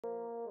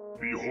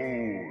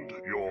Behold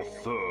your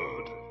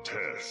third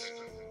test.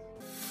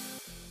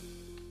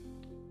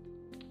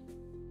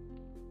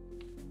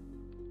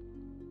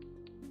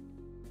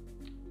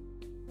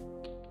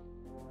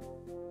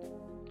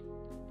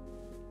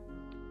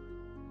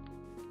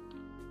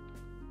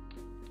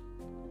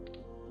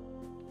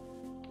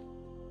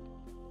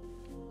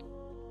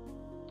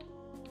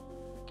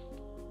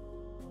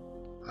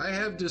 I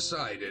have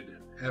decided,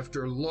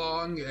 after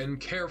long and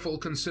careful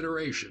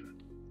consideration,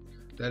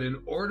 that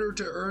in order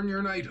to earn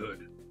your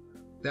knighthood,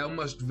 thou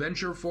must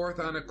venture forth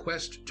on a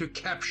quest to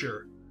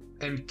capture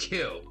and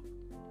kill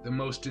the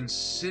most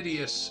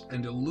insidious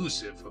and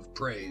elusive of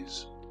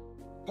preys.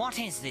 What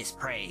is this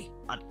prey?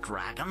 A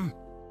dragon?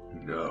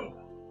 No.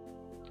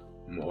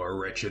 More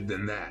wretched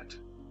than that.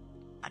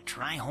 A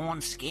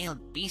dry-horned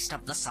scaled beast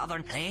of the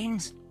southern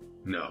plains?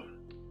 No.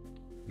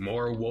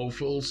 More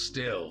woeful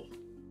still.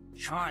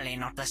 Surely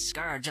not the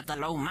scourge of the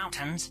low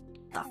mountains,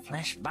 the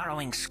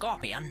flesh-burrowing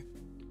scorpion?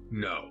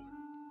 No.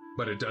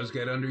 But it does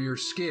get under your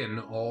skin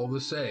all the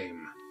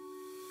same.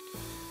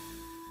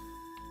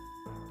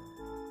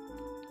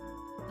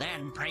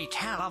 Then pray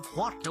tell, of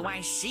what do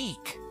I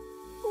seek?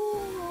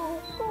 Oh,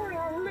 sorry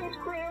I'm late,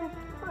 Graham.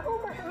 I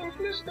hope I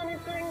haven't missed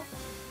anything.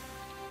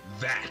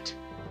 That!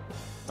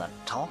 The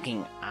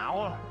talking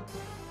owl?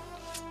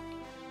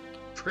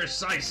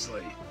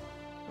 Precisely!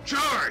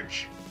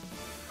 Charge!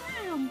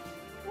 Graham!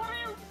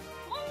 Graham!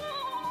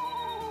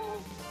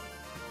 Oh!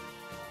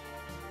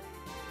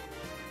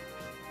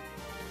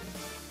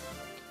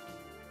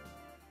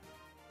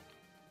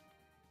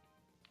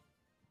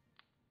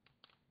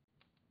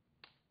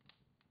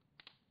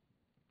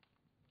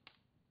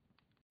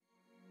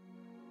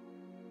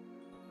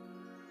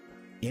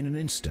 In an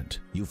instant,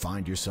 you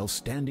find yourself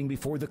standing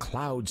before the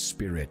cloud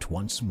spirit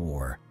once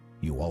more.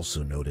 You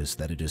also notice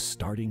that it is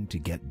starting to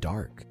get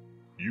dark.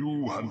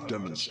 You have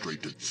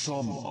demonstrated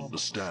some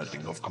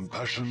understanding of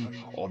compassion,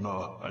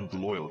 honor, and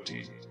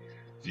loyalty.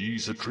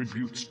 These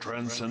attributes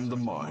transcend the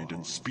mind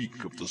and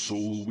speak of the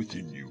soul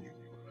within you.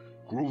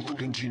 Growth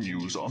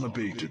continues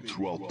unabated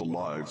throughout the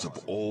lives of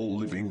all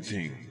living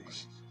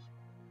things.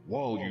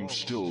 While you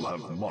still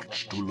have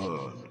much to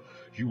learn,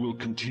 you will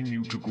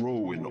continue to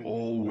grow in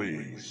all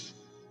ways.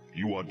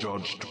 You are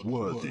judged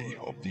worthy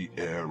of the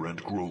Air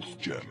and Growth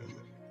Gem.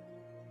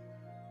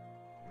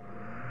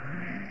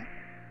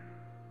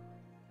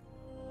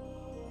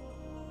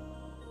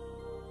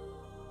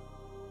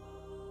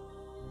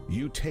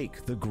 You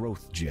take the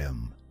Growth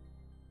Gem.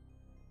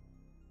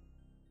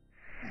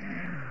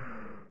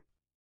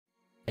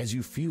 As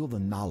you feel the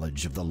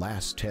knowledge of the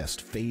last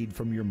test fade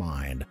from your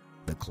mind,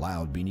 the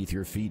cloud beneath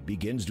your feet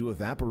begins to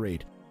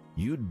evaporate.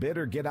 You'd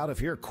better get out of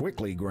here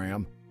quickly,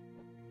 Graham.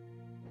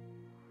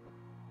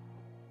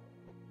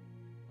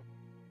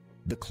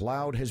 The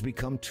cloud has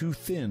become too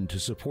thin to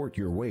support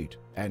your weight,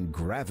 and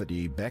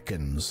gravity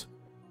beckons.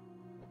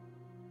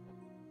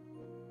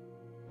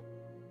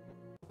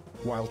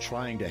 While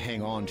trying to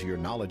hang on to your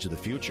knowledge of the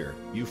future,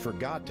 you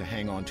forgot to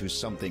hang on to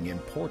something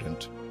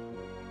important.